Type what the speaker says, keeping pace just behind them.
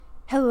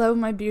Hello,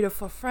 my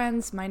beautiful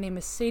friends. My name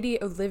is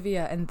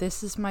Sadieolivia, and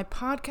this is my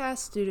podcast,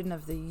 Student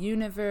of the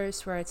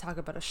Universe, where I talk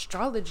about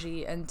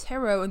astrology and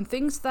tarot and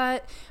things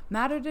that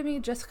matter to me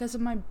just because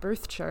of my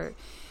birth chart.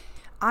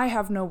 I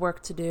have no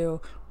work to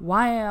do.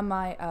 Why am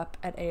I up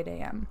at 8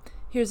 a.m.?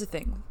 Here's the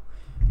thing.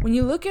 When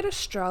you look at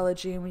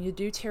astrology and when you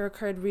do tarot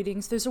card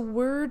readings, there's a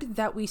word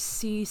that we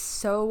see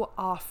so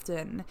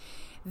often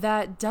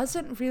that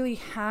doesn't really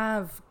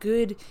have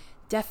good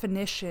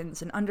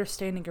definitions and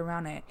understanding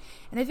around it.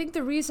 And I think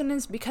the reason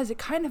is because it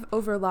kind of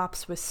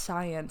overlaps with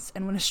science.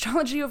 And when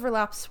astrology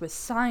overlaps with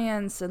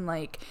science and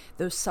like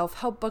those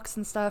self-help books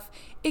and stuff,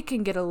 it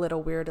can get a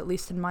little weird, at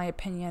least in my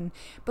opinion.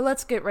 But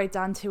let's get right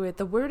down to it.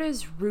 The word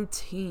is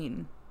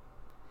routine.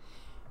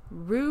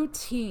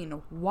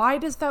 Routine. Why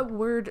does that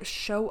word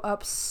show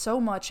up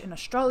so much in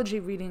astrology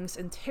readings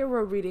and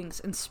tarot readings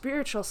and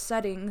spiritual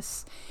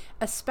settings,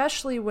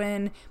 especially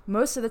when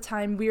most of the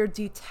time we are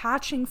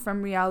detaching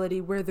from reality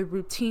where the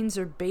routines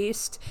are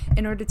based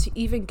in order to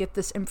even get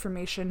this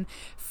information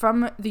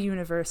from the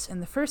universe in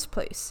the first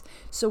place?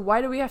 So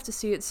why do we have to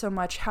see it so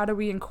much? How do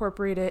we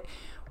incorporate it?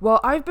 Well,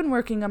 I've been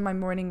working on my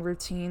morning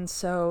routine,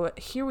 so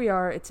here we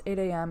are, it's 8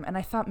 a.m., and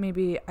I thought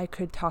maybe I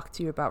could talk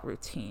to you about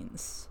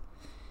routines.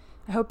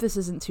 I hope this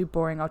isn't too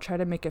boring. I'll try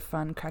to make it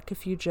fun, crack a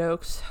few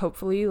jokes,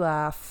 hopefully you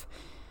laugh.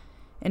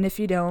 And if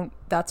you don't,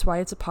 that's why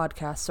it's a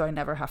podcast, so I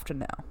never have to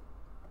know.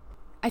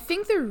 I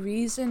think the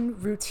reason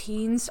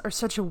routines are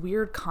such a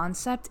weird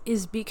concept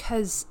is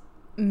because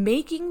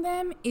making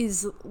them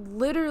is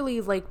literally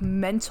like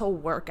mental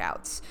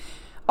workouts.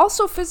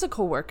 Also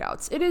physical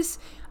workouts. It is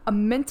a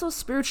mental,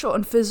 spiritual,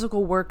 and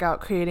physical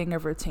workout creating a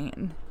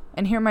routine.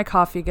 And here my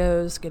coffee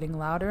goes, getting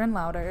louder and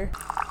louder.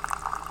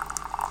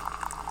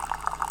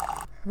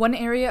 One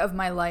area of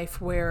my life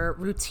where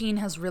routine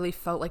has really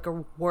felt like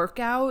a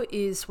workout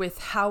is with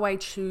how I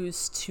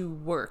choose to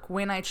work,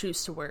 when I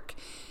choose to work.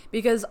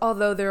 Because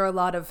although there are a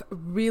lot of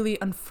really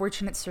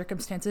unfortunate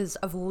circumstances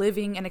of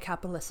living in a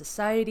capitalist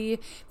society,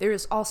 there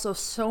is also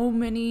so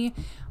many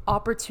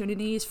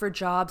opportunities for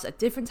jobs at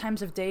different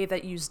times of day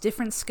that use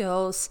different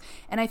skills,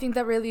 and I think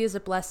that really is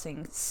a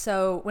blessing.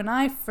 So when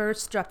I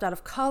first dropped out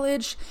of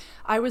college,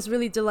 I was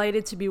really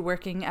delighted to be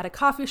working at a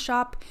coffee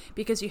shop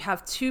because you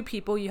have two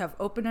people, you have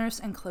openers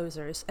and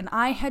closers, and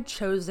I had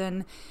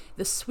chosen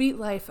the sweet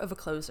life of a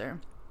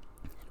closer.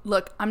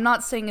 Look, I'm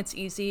not saying it's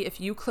easy. If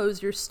you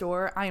close your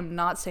store, I am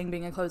not saying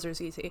being a closer is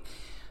easy.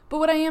 But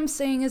what I am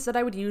saying is that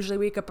I would usually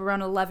wake up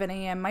around 11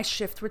 a.m. My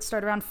shift would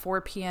start around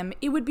 4 p.m.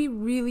 It would be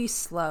really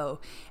slow.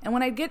 And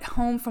when I'd get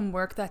home from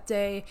work that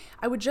day,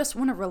 I would just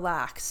want to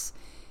relax.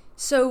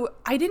 So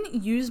I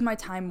didn't use my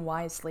time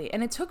wisely.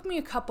 And it took me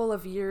a couple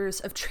of years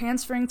of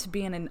transferring to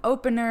being an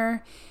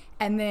opener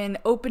and then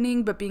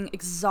opening but being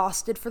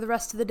exhausted for the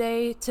rest of the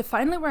day to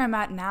finally where I'm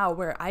at now,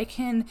 where I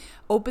can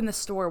open the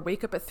store,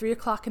 wake up at 3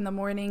 o'clock in the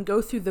morning,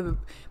 go through the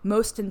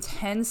most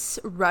intense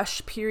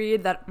rush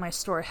period that my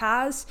store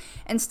has,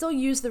 and still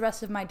use the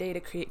rest of my day to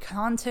create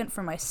content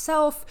for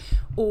myself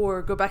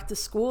or go back to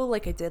school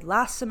like I did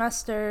last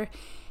semester.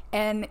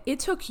 And it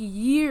took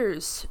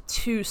years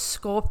to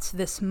sculpt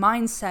this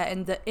mindset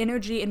and the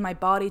energy in my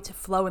body to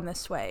flow in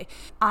this way.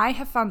 I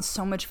have found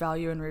so much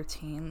value in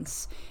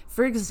routines.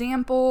 For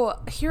example,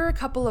 here are a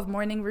couple of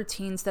morning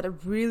routines that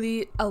have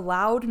really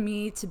allowed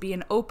me to be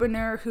an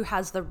opener who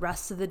has the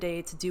rest of the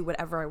day to do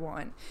whatever I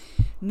want.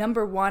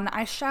 Number one,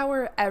 I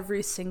shower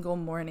every single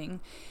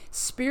morning.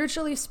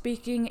 Spiritually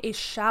speaking, a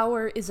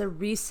shower is a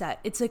reset.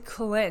 It's a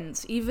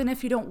cleanse. Even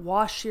if you don't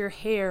wash your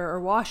hair or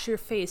wash your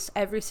face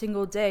every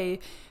single day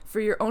for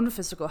your own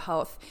physical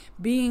health,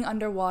 being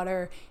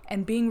underwater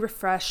and being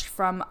refreshed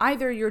from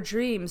either your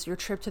dreams, your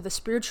trip to the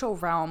spiritual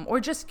realm, or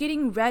just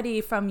getting ready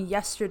from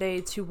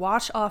yesterday to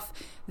wash off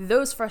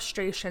those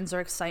frustrations or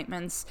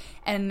excitements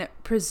and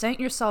present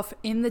yourself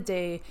in the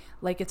day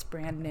like it's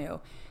brand new.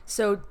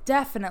 So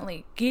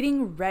definitely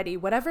getting ready,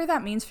 whatever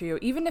that means for you,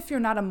 even if you're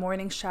not a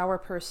morning shower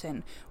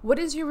person, what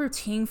is your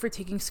routine for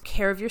taking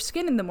care of your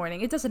skin in the morning?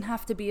 It doesn't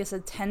have to be as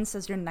intense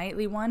as your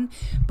nightly one,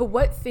 but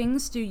what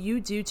things do you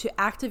do to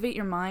activate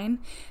your mind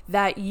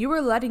that you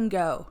are letting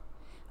go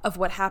of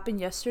what happened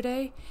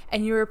yesterday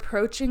and you're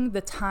approaching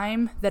the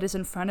time that is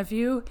in front of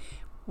you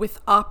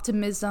with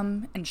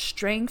optimism and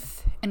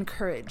strength and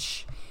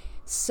courage?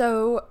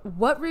 So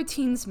what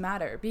routines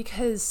matter?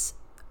 Because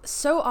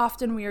so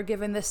often we are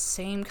given the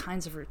same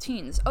kinds of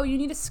routines. Oh, you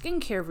need a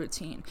skincare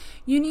routine.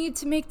 You need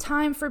to make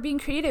time for being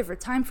creative or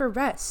time for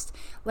rest.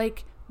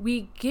 Like,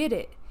 we get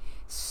it.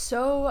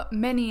 So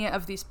many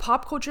of these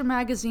pop culture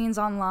magazines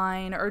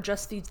online or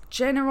just these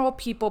general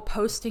people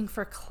posting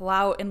for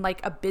clout in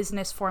like a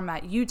business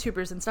format,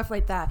 YouTubers and stuff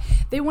like that.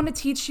 They want to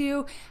teach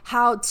you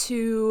how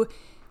to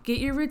get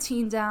your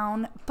routine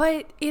down,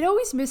 but it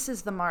always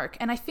misses the mark.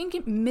 And I think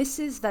it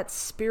misses that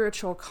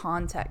spiritual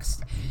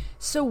context.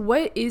 So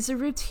what is a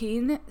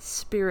routine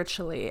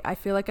spiritually? I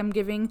feel like I'm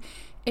giving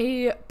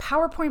a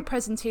PowerPoint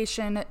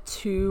presentation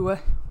to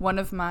one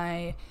of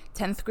my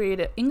 10th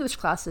grade English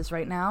classes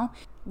right now.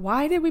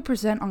 Why did we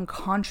present on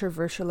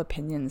controversial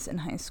opinions in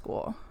high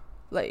school?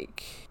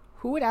 Like,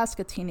 Who would ask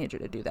a teenager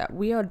to do that?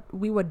 We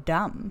were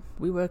dumb.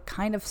 We were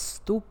kind of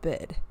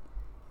stupid.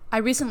 I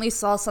recently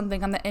saw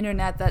something on the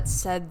internet that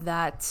said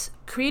that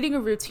creating a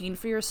routine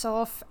for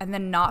yourself and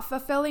then not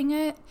fulfilling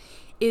it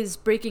is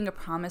breaking a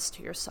promise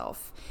to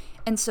yourself.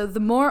 And so the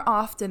more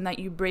often that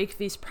you break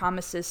these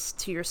promises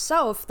to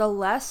yourself, the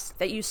less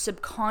that you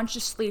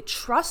subconsciously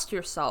trust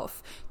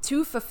yourself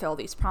to fulfill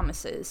these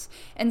promises.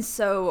 And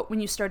so when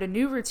you start a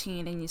new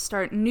routine and you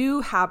start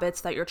new habits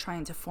that you're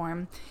trying to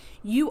form,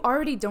 you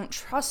already don't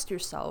trust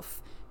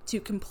yourself to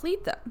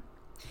complete them.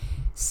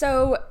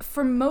 So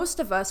for most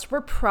of us,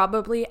 we're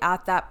probably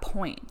at that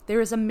point.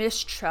 There is a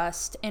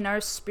mistrust in our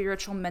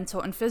spiritual,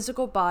 mental, and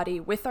physical body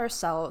with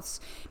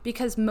ourselves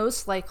because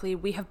most likely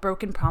we have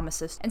broken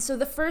promises. And so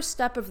the first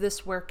step of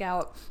this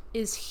workout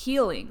is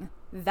healing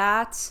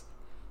that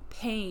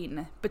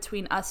pain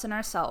between us and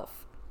ourselves.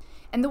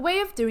 And the way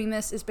of doing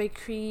this is by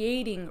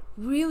creating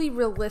really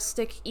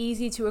realistic,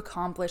 easy to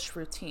accomplish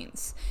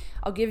routines.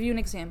 I'll give you an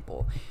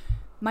example.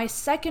 My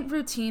second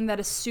routine that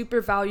is super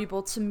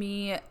valuable to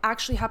me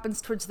actually happens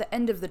towards the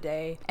end of the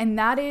day, and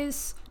that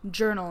is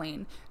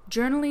journaling.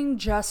 Journaling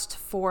just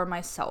for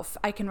myself.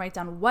 I can write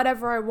down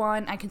whatever I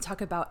want, I can talk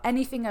about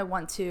anything I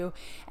want to,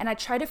 and I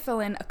try to fill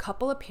in a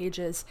couple of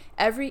pages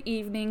every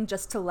evening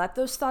just to let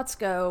those thoughts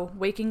go,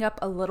 waking up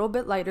a little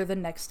bit lighter the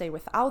next day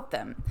without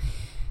them.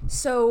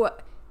 So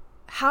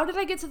how did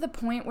I get to the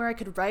point where I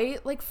could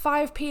write like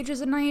 5 pages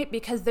a night?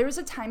 Because there was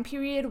a time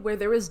period where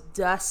there was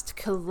dust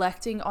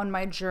collecting on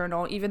my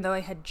journal, even though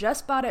I had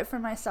just bought it for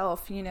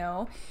myself, you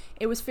know.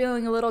 It was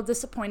feeling a little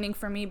disappointing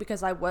for me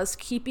because I was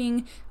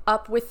keeping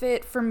up with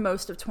it for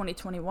most of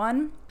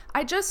 2021.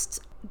 I just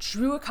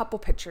drew a couple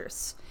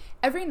pictures.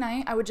 Every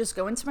night I would just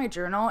go into my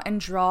journal and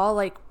draw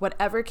like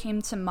whatever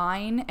came to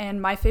mind,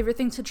 and my favorite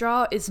thing to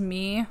draw is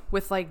me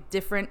with like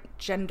different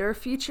gender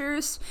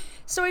features.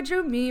 So I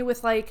drew me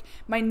with like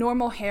my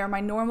normal hair,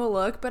 my normal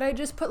look, but I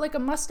just put like a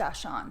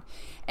mustache on.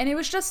 And it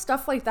was just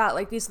stuff like that,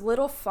 like these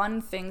little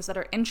fun things that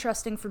are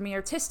interesting for me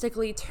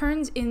artistically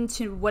turned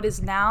into what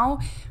is now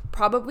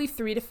probably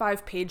 3 to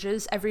 5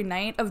 pages every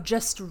night of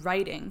just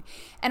writing.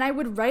 And I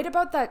would write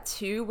about that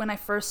too when I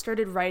first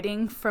started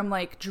writing, from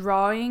like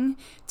drawing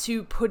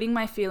to putting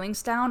my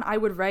feelings down. I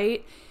would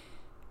write,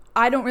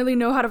 I don't really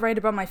know how to write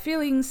about my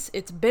feelings.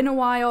 It's been a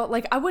while.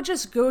 Like I would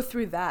just go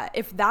through that.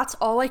 If that's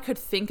all I could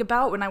think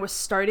about when I was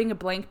starting a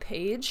blank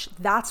page,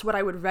 that's what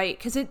I would write,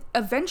 because it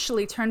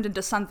eventually turned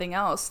into something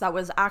else that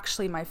was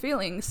actually my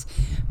feelings.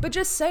 But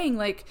just saying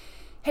like,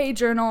 hey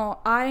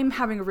journal, I'm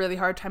having a really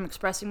hard time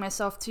expressing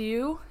myself to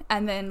you,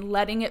 and then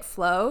letting it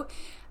flow.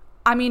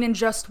 I mean, in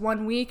just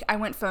 1 week, I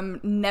went from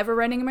never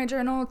writing in my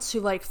journal to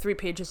like 3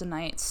 pages a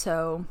night.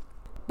 So,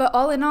 but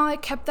all in all, I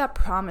kept that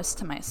promise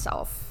to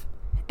myself.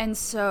 And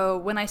so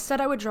when I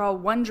said I would draw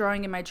 1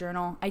 drawing in my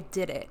journal, I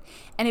did it.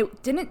 And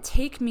it didn't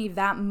take me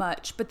that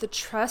much, but the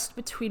trust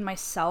between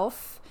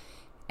myself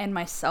and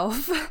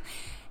myself,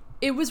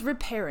 it was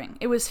repairing,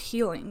 it was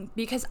healing,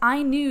 because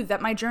I knew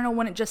that my journal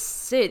wouldn't just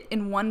sit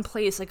in one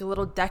place like a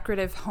little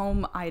decorative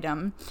home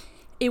item.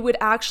 It would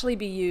actually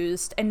be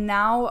used. And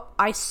now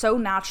I so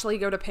naturally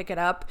go to pick it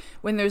up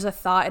when there's a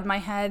thought in my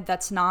head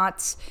that's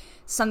not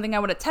something I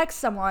want to text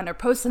someone or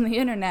post on the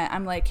internet.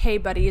 I'm like, hey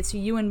buddy, it's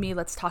you and me,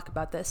 let's talk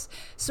about this.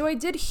 So I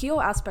did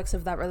heal aspects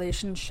of that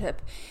relationship.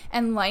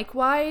 And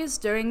likewise,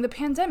 during the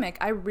pandemic,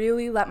 I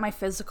really let my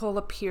physical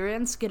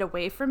appearance get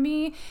away from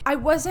me. I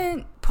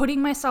wasn't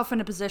putting myself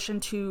in a position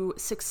to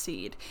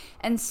succeed.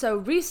 And so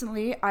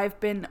recently, I've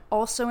been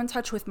also in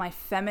touch with my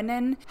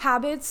feminine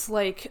habits,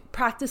 like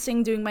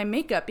practicing doing my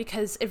makeup,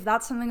 because if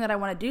that's something that I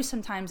want to do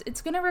sometimes,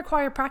 it's going to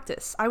require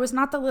practice. I was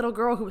not the little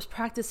girl who was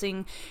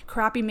practicing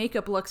crappy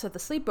makeup looks at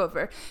the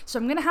sleepover. So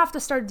I'm going to have to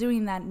start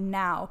doing that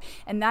now.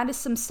 And that is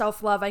some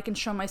self-love. I can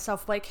show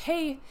myself like,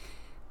 hey,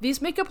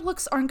 these makeup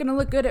looks aren't going to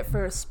look good at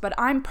first, but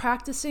I'm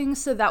practicing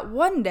so that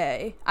one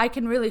day I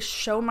can really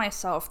show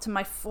myself to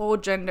my full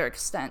gender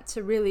extent,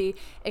 to really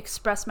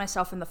express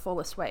myself in the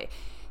fullest way.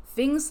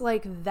 Things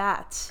like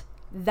that.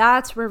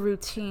 That's where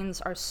routines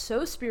are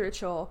so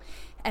spiritual.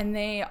 And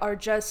they are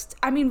just,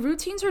 I mean,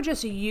 routines are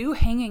just you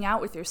hanging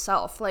out with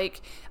yourself.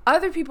 Like,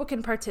 other people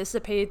can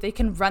participate, they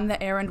can run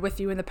the errand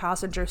with you in the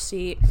passenger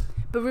seat,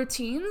 but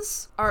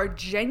routines are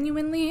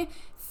genuinely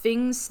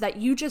things that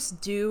you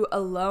just do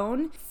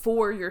alone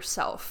for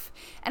yourself.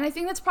 And I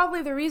think that's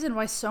probably the reason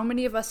why so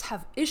many of us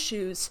have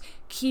issues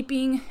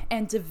keeping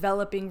and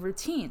developing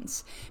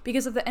routines,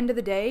 because at the end of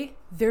the day,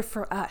 they're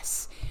for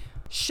us.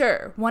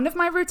 Sure, one of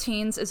my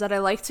routines is that I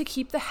like to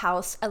keep the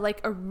house at like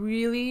a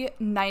really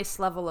nice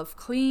level of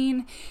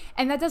clean.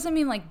 And that doesn't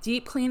mean like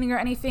deep cleaning or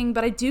anything,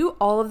 but I do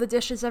all of the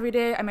dishes every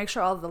day. I make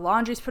sure all of the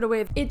laundry's put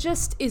away. It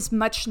just is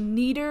much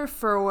neater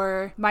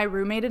for my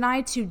roommate and I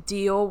to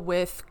deal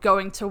with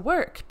going to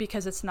work,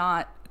 because it's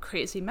not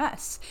crazy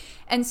mess.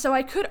 And so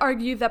I could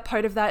argue that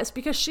part of that is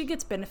because she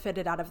gets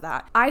benefited out of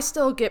that. I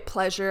still get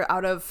pleasure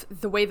out of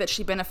the way that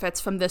she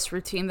benefits from this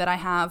routine that I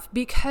have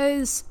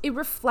because it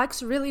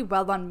reflects really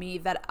well on me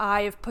that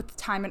I have put the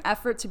time and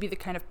effort to be the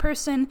kind of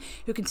person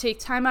who can take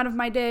time out of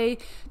my day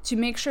to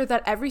make sure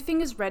that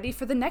everything is ready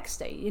for the next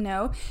day, you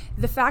know?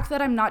 The fact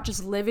that I'm not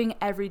just living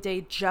every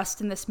day just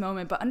in this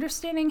moment, but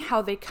understanding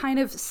how they kind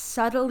of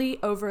subtly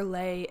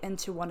overlay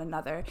into one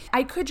another.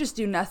 I could just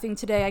do nothing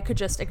today. I could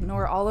just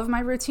ignore all of my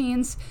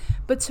routines,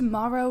 but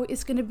tomorrow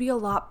is going to be a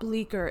lot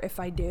bleaker if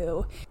I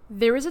do.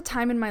 There was a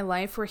time in my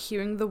life where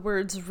hearing the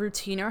words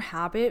routine or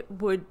habit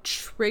would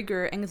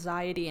trigger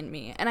anxiety in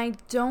me, and I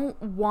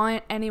don't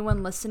want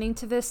anyone listening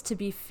to this to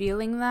be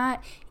feeling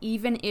that,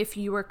 even if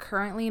you are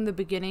currently in the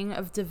beginning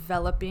of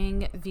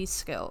developing these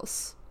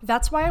skills.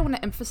 That's why I want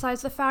to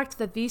emphasize the fact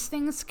that these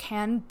things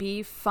can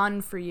be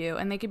fun for you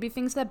and they can be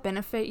things that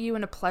benefit you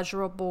in a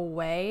pleasurable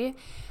way.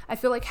 I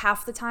feel like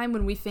half the time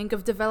when we think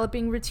of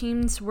developing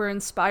routines, we're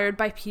inspired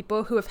by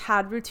people who have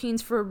had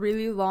routines for a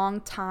really long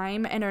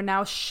time and are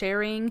now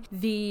sharing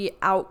the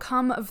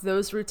outcome of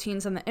those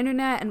routines on the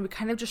internet, and we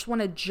kind of just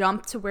want to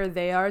jump to where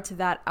they are, to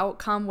that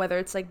outcome, whether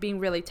it's like being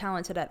really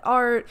talented at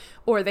art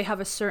or they have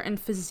a certain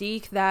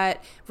physique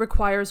that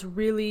requires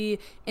really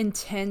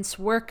intense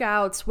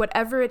workouts,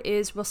 whatever it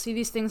is. We'll see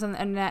these things on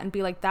the internet and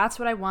be like, that's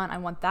what I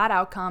want that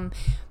outcome.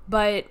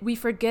 But we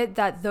forget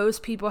that those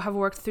people have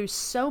worked through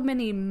so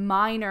many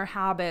minor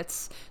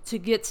habits to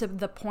get to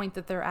the point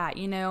that they're at,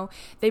 you know?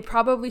 They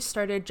probably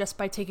started just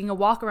by taking a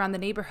walk around the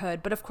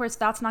neighborhood, but of course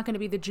that's not going to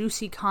be the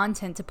juicy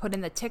content to put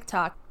in the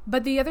TikTok.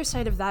 But the other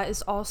side of that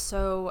is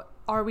also,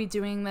 are we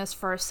doing this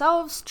for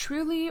ourselves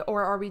truly,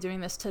 or are we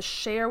doing this to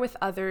share with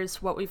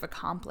others what we've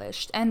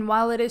accomplished? And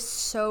while it is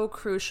so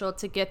crucial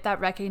to get that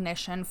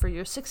recognition for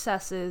your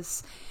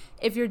successes,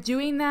 if you're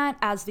doing that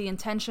as the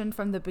intention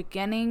from the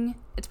beginning,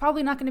 it's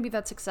probably not going to be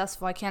that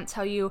successful. I can't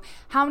tell you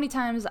how many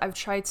times I've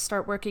tried to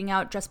start working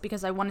out just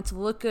because I wanted to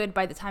look good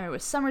by the time it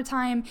was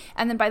summertime,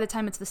 and then by the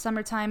time it's the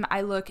summertime,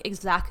 I look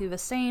exactly the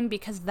same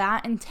because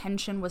that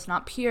intention was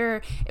not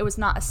pure, it was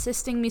not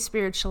assisting me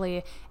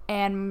spiritually,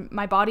 and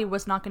my body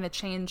was not going to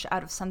change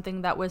out of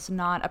something that was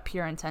not a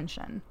pure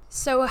intention.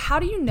 So how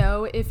do you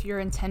know if your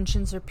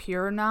intentions are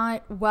pure or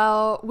not?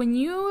 Well, when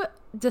you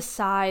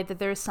decide that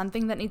there is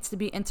something that needs to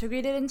be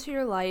integrated into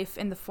your life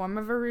in the form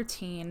of a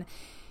routine,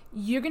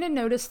 you're going to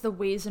notice the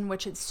ways in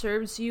which it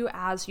serves you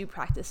as you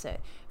practice it.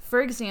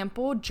 For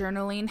example,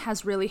 journaling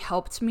has really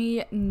helped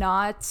me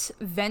not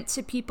vent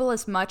to people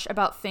as much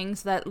about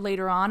things that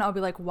later on I'll be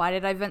like, why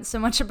did I vent so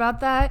much about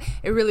that?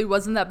 It really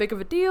wasn't that big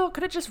of a deal.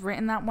 Could have just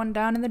written that one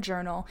down in the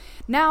journal.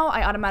 Now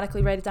I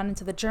automatically write it down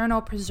into the journal,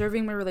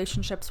 preserving my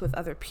relationships with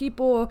other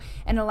people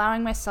and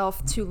allowing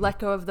myself to let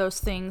go of those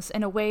things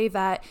in a way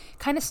that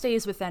kind of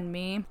stays within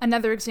me.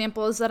 Another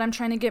example is that I'm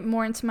trying to get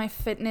more into my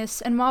fitness,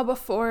 and while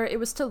before it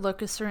was to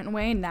look a certain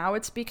way, now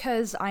it's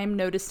because I'm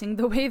noticing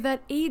the way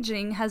that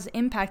aging has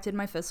impacted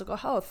my physical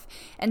health.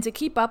 And to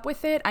keep up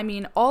with it, I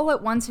mean, all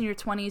at once in your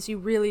 20s, you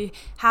really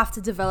have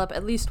to develop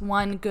at least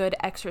one good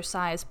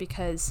exercise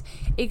because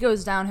it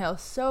goes downhill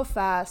so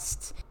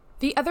fast.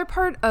 The other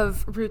part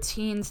of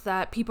routines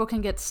that people can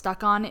get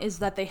stuck on is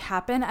that they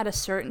happen at a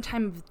certain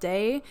time of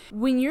day.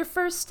 When you're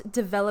first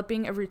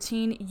developing a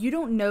routine, you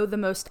don't know the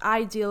most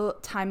ideal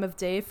time of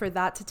day for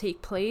that to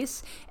take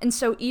place. And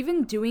so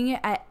even doing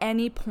it at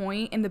any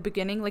point in the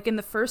beginning, like in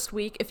the first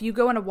week, if you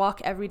go on a walk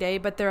every day,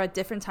 but they're at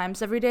different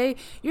times every day,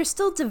 you're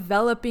still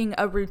developing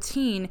a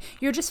routine.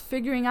 You're just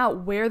figuring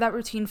out where that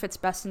routine fits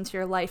best into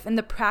your life. And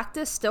the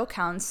practice still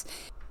counts.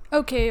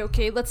 Okay,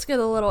 let's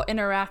get a little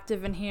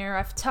interactive in here.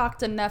 I've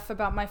talked enough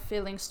about my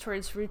feelings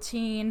towards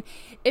routine.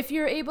 If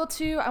you're able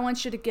to, I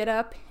want you to get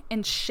up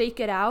and shake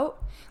it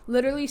out.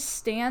 Literally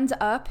stand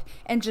up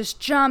and just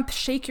jump,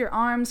 shake your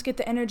arms, get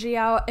the energy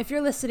out. If you're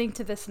listening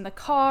to this in the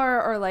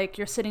car or like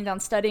you're sitting down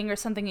studying or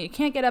something and you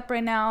can't get up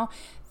right now,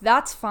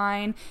 that's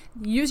fine.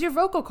 Use your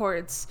vocal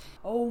cords.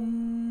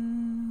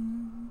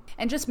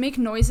 And just make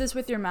noises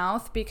with your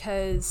mouth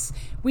because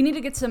we need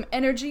to get some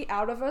energy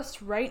out of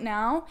us right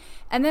now.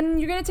 And then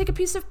you're going to take a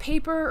piece of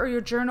paper or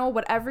your journal,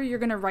 whatever you're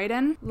going to write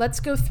in. Let's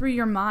go through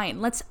your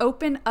mind. Let's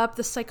open up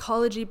the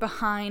psychology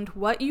behind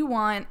what you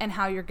want and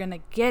how you're going to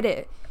get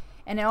it.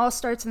 And it all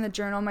starts in the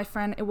journal, my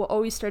friend. It will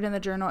always start in the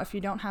journal. If you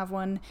don't have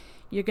one,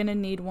 you're going to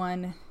need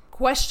one.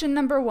 Question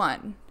number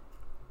 1.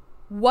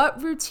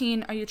 What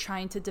routine are you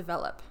trying to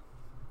develop?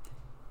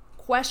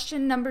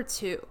 Question number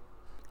 2.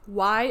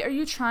 Why are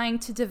you trying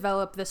to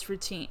develop this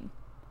routine?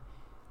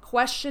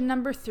 Question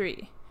number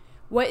 3.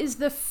 What is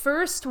the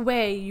first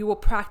way you will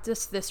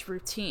practice this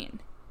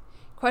routine?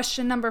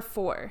 Question number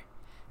 4.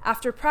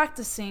 After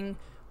practicing,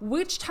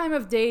 which time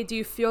of day do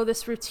you feel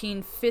this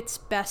routine fits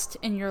best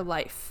in your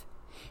life?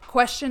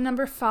 Question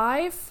number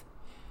 5.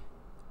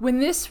 When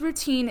this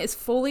routine is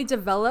fully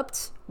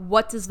developed,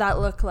 what does that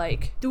look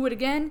like? Do it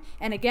again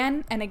and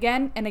again and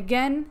again and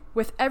again.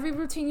 With every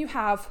routine you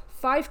have,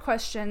 5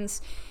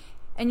 questions,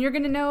 and you're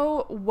going to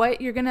know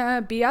what you're going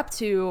to be up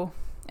to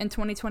in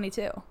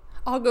 2022.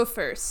 I'll go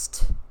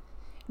first.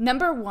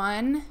 Number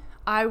 1,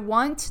 I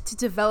want to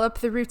develop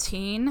the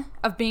routine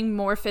of being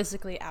more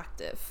physically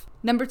active.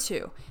 Number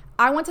 2,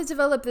 I want to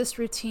develop this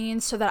routine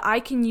so that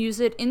I can use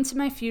it into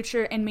my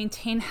future and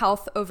maintain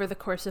health over the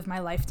course of my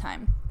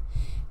lifetime.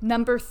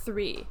 Number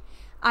 3,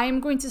 I am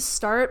going to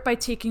start by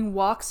taking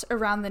walks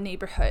around the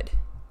neighborhood.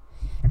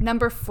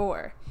 Number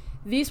 4,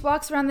 these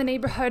walks around the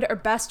neighborhood are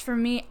best for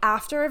me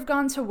after I've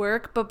gone to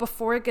work, but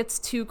before it gets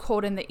too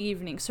cold in the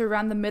evening, so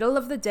around the middle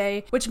of the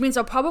day, which means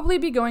I'll probably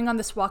be going on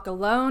this walk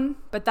alone,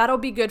 but that'll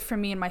be good for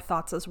me and my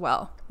thoughts as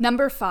well.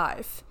 Number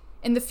 5,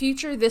 in the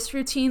future, this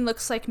routine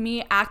looks like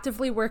me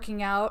actively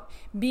working out,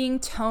 being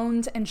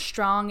toned and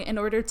strong in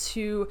order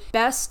to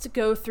best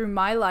go through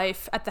my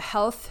life at the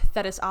health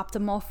that is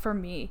optimal for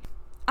me.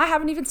 I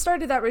haven't even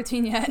started that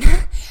routine yet.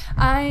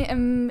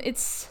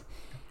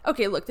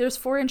 Okay, look, there's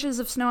 4 inches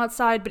of snow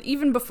outside, but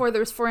even before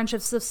there's 4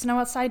 inches of snow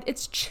outside,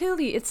 it's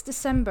chilly, it's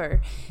December.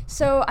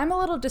 So I'm a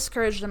little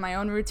discouraged in my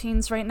own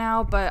routines right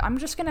now, but I'm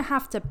just gonna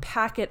have to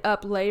pack it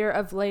up layer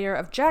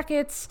of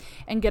jackets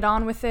and get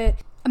on with it.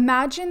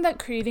 Imagine that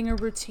creating a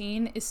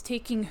routine is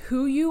taking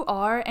who you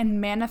are and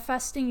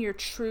manifesting your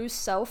true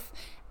self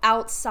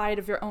outside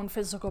of your own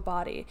physical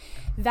body.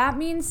 That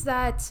means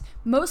that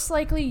most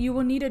likely you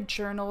will need a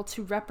journal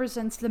to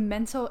represent the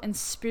mental and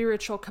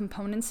spiritual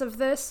components of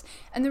this,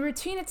 and the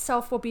routine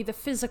itself will be the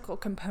physical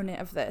component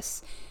of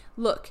this.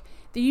 Look,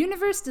 the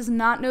universe does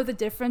not know the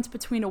difference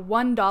between a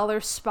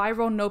 $1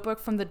 spiral notebook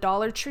from the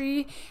Dollar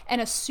Tree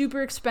and a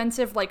super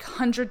expensive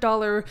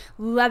 $100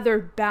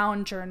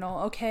 leather-bound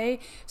journal, okay?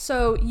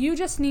 So you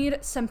just need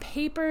some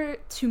paper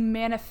to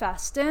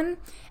manifest in,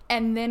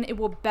 and then it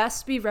will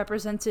best be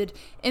represented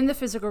in the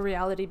physical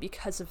reality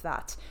because of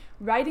that.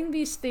 Writing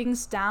these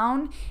things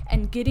down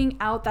and getting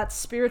out that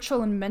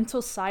spiritual and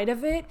mental side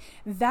of it,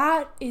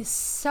 that is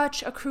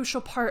such a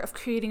crucial part of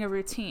creating a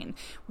routine.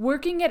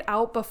 Working it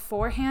out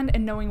beforehand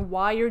and knowing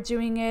why you're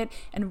doing it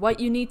and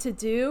what you need to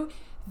do,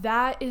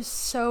 that is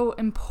so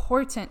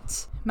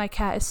important. My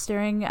cat is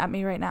staring at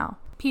me right now.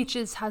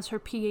 Peaches has her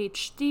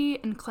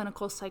PhD in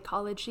clinical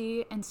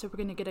psychology, and so we're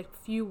going to get a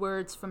few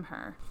words from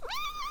her.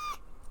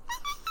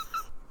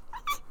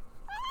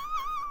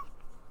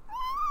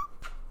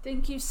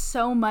 Thank you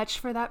so much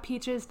for that,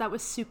 Peaches. That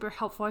was super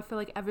helpful. I feel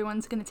like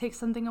everyone's going to take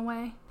something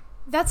away.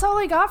 That's all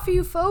I got for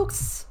you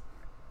folks.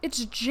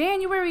 It's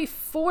January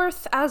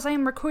 4th as I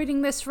am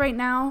recording this right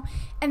now,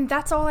 and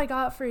that's all I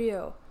got for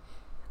you.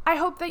 I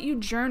hope that you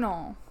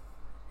journal.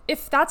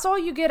 If that's all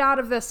you get out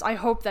of this, I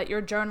hope that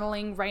you're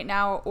journaling right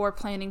now or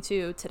planning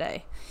to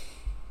today.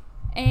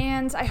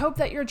 And I hope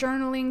that your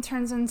journaling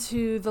turns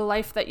into the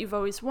life that you've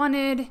always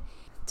wanted.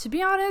 To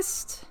be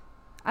honest,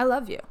 I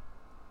love you.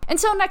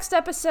 Until next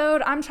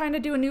episode, I'm trying to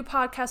do a new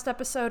podcast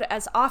episode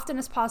as often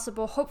as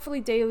possible, hopefully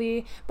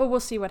daily, but we'll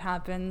see what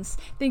happens.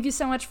 Thank you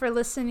so much for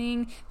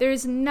listening. There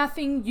is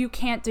nothing you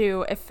can't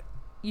do if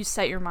you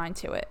set your mind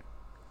to it.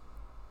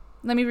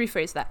 Let me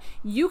rephrase that.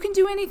 You can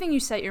do anything you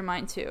set your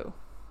mind to.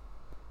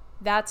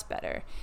 That's better.